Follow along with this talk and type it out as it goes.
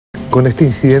con este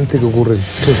incidente que ocurre el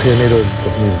 13 de enero del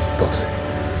 2012?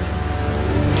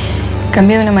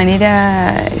 Cambió de una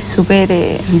manera súper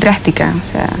drástica. O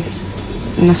sea,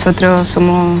 nosotros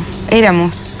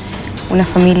éramos una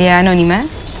familia anónima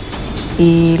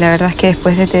y la verdad es que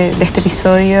después de este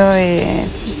episodio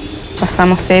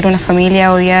pasamos a ser una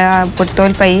familia odiada por todo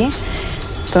el país.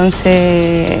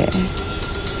 Entonces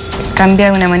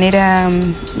cambia de una manera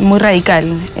muy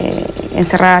radical,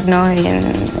 encerrarnos y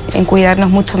en cuidarnos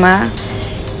mucho más,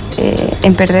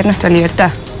 en perder nuestra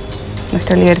libertad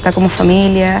como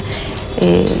familia,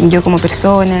 yo como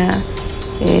persona,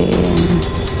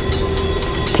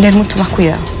 tener mucho más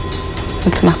cuidado,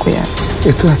 mucho más cuidado.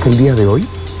 ¿Esto es hasta el día de hoy?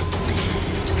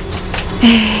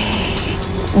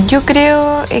 Yo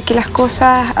creo que las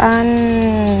cosas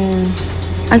han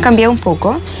cambiado un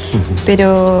poco,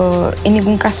 pero en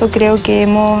ningún caso creo que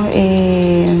hemos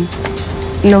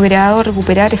logrado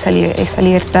recuperar esa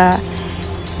libertad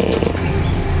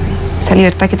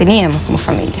que teníamos como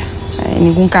familia. O sea, en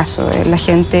ningún caso. La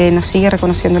gente nos sigue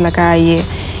reconociendo en la calle.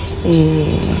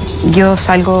 Yo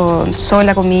salgo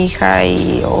sola con mi hija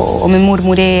o me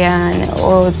murmurean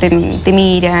o te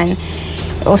miran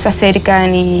o se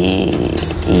acercan y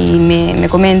me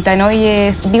comentan: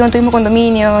 oye, vivo en tu mismo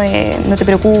condominio, no te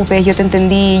preocupes, yo te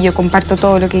entendí, yo comparto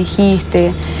todo lo que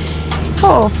dijiste.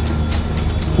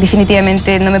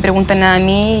 Definitivamente no me preguntan nada a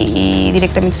mí y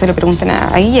directamente se lo preguntan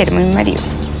a Guillermo, mi marido.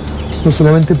 ¿No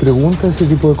solamente preguntas ese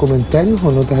tipo de comentarios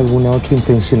o notas alguna otra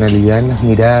intencionalidad en las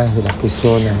miradas de las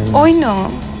personas? Hoy no,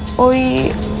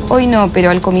 hoy no, pero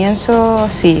al comienzo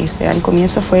sí. O sea, al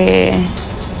comienzo fue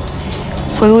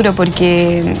duro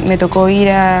porque me tocó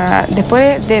ir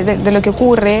después de lo que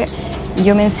ocurre,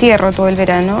 yo me encierro todo el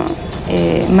verano.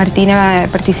 Martina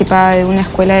participaba de una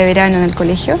escuela de verano en el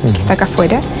colegio, que está acá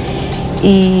afuera,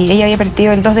 y ella había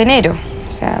partido el 2 de enero.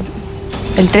 O sea,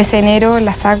 el 13 de enero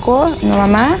la saco, no va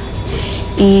más,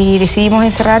 y decidimos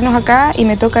encerrarnos acá y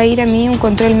me toca ir a mí un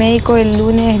control médico el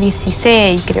lunes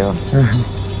 16, creo.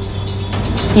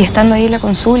 Y estando ahí en la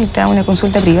consulta, una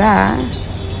consulta privada,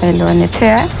 en lo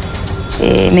Barnechea,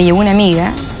 me llevó una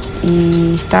amiga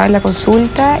y estaba en la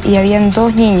consulta y habían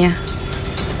 2 niñas.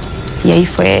 Y ahí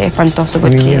fue espantoso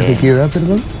porque... ¿Niñas de qué edad,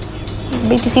 perdón?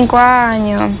 25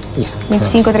 años,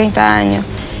 25, 30 años.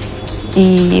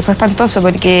 Y fue espantoso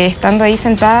porque estando ahí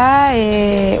sentada,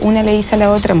 una le dice a la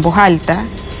otra en voz alta: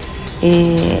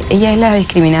 ella es la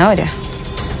discriminadora.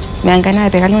 Me dan ganas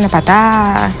de pegarle una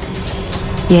patada.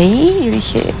 Y ahí yo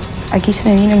dije, aquí se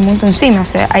me vino el mundo encima. O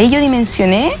sea, ahí yo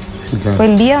dimensioné. Sí, claro. Fue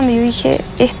el día donde yo dije,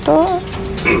 esto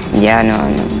ya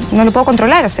no lo puedo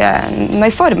controlar, o sea, no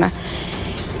hay forma.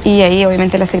 Y ahí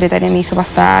obviamente la secretaria me hizo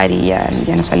pasar y ya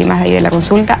no salí más de ahí de la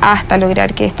consulta hasta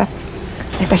lograr que esta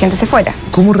gente se fuera.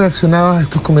 ¿Cómo reaccionabas a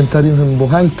estos comentarios en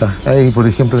voz alta? Ahí, por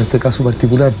ejemplo, en este caso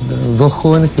particular, 2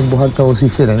 jóvenes que en voz alta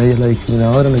vociferan: ella es la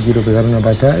discriminadora, me quiero pegar una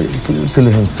patada. ¿Te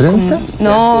les enfrentas?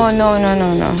 No,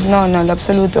 lo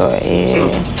absoluto.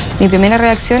 Mi primera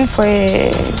reacción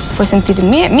fue sentir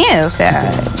miedo, o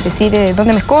sea, decir,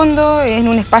 ¿dónde me escondo? En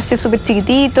un espacio súper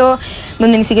chiquitito,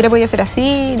 donde ni siquiera podía ser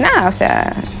así, nada, o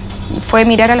sea, fue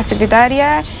mirar a la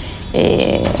secretaria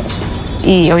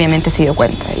y obviamente se dio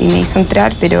cuenta y me hizo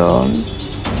entrar, pero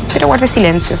guardé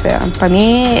silencio. O sea, para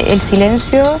mí el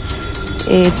silencio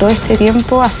todo este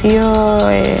tiempo ha sido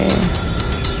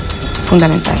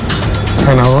fundamental.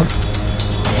 ¿Sanador?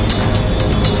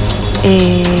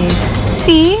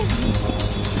 Sí,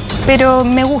 pero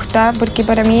me gusta porque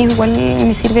para mí igual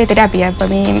me sirve de terapia,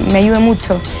 para mí me ayuda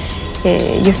mucho.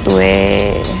 Yo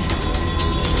estuve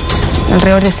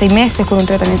alrededor de 6 meses con un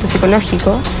tratamiento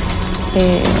psicológico,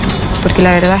 porque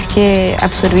la verdad es que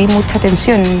absorbí mucha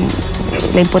tensión.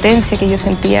 La impotencia que yo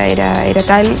sentía era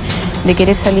tal de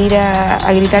querer salir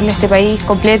a gritarle a este país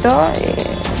completo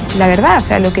la verdad, o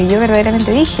sea, lo que yo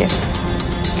verdaderamente dije.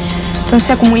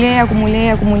 Entonces acumulé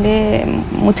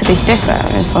mucha tristeza,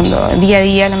 en el fondo. Día a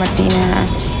día la Martina,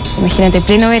 imagínate,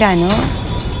 pleno verano,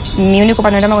 mi único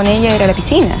panorama con ella era la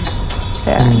piscina. O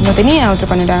sea, no tenía otro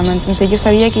panorama, entonces yo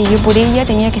sabía que yo por ella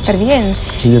tenía que estar bien.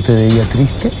 ¿Ella te veía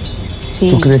triste? Sí.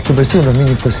 ¿Tú crees que perciben? Los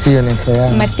niños perciben esa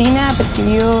edad. Martina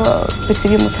percibió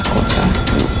muchas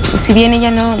cosas. Si bien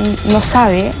ella no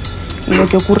sabe lo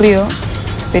que ocurrió,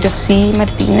 pero sí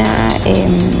Martina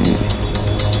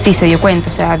sí se dio cuenta.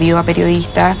 O sea, vio a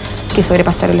periodistas que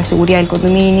sobrepasaron la seguridad del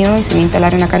condominio y se me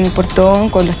instalaron acá en el portón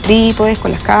con los trípodes,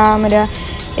 con las cámaras,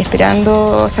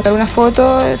 esperando sacar una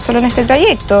foto solo en este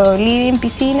trayecto. Living,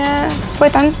 piscina. Fue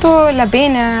tanto la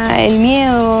pena, el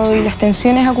miedo y las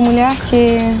tensiones acumuladas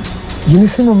que... Y en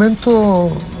ese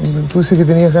momento, tú dices que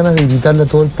tenías ganas de gritarle a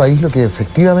todo el país lo que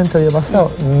efectivamente había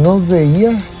pasado. ¿No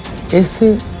veías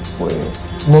ese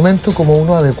momento como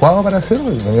uno adecuado para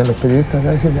hacerlo? Y venían los periodistas acá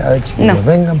a decirle, a ver, chiquillos, No.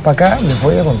 vengan para acá, les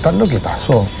voy a contar lo que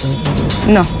pasó.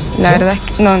 No, la verdad es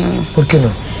que no. ¿Por qué no?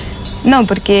 No,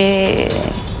 porque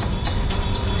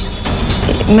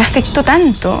me afectó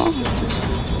tanto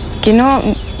que no,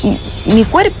 mi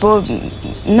cuerpo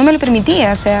no me lo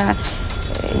permitía, o sea,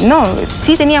 no,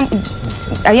 sí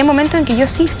había momentos en que yo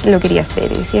sí lo quería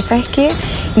hacer. Y decía, ¿sabes qué?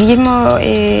 Guillermo,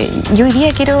 yo hoy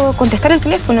día quiero contestar el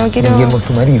teléfono. Guillermo es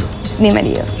tu marido. Es mi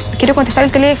marido. Quiero contestar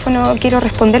el teléfono, quiero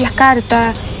responder las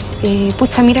cartas.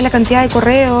 Pucha, mira la cantidad de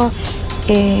correos.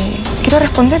 Quiero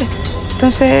responder.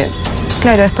 Entonces,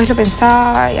 claro, después lo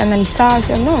pensaba y analizaba. Y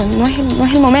decía, no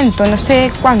es el momento, no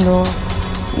sé cuándo.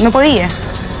 No podía.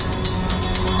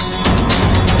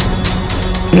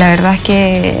 La verdad es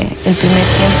que el primer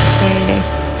tiempo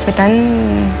fue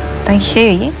tan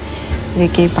heavy, de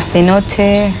que pasé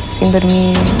noches sin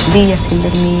dormir, días sin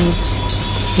dormir,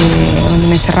 donde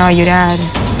me encerraba a llorar,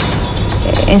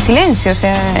 en silencio, o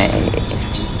sea,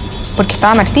 porque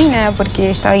estaba Martina,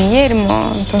 porque estaba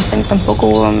Guillermo, entonces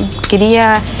tampoco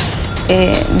quería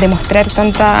demostrar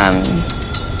tanta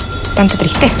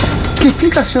tristeza. ¿Qué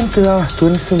explicación te dabas tú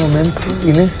en ese momento,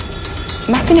 Inés?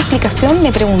 Más que una explicación,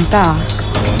 me preguntaba,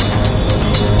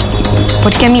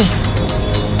 ¿por qué a mí?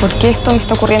 ¿Por qué esto me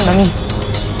está ocurriendo a mí?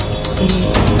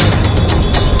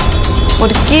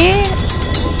 ¿Por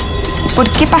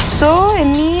qué pasó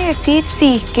en mí decir,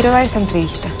 sí, quiero dar esa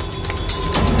entrevista?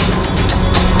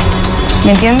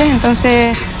 ¿Me entiendes?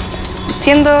 Entonces,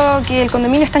 siendo que el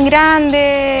condominio es tan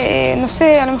grande, no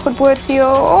sé, a lo mejor pudo haber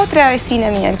sido otra vecina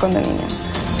mía del condominio.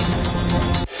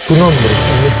 Tu nombre,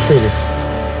 Inés Pérez,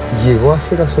 ¿llegó a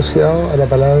ser asociado a la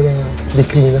palabra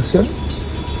discriminación?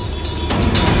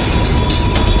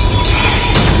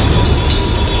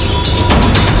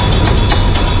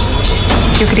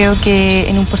 Yo creo que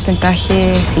en un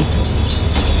porcentaje sí.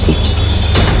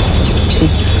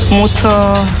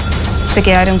 Muchos se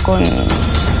quedaron con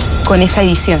esa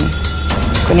edición,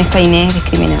 con esa Inés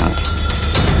discriminadora.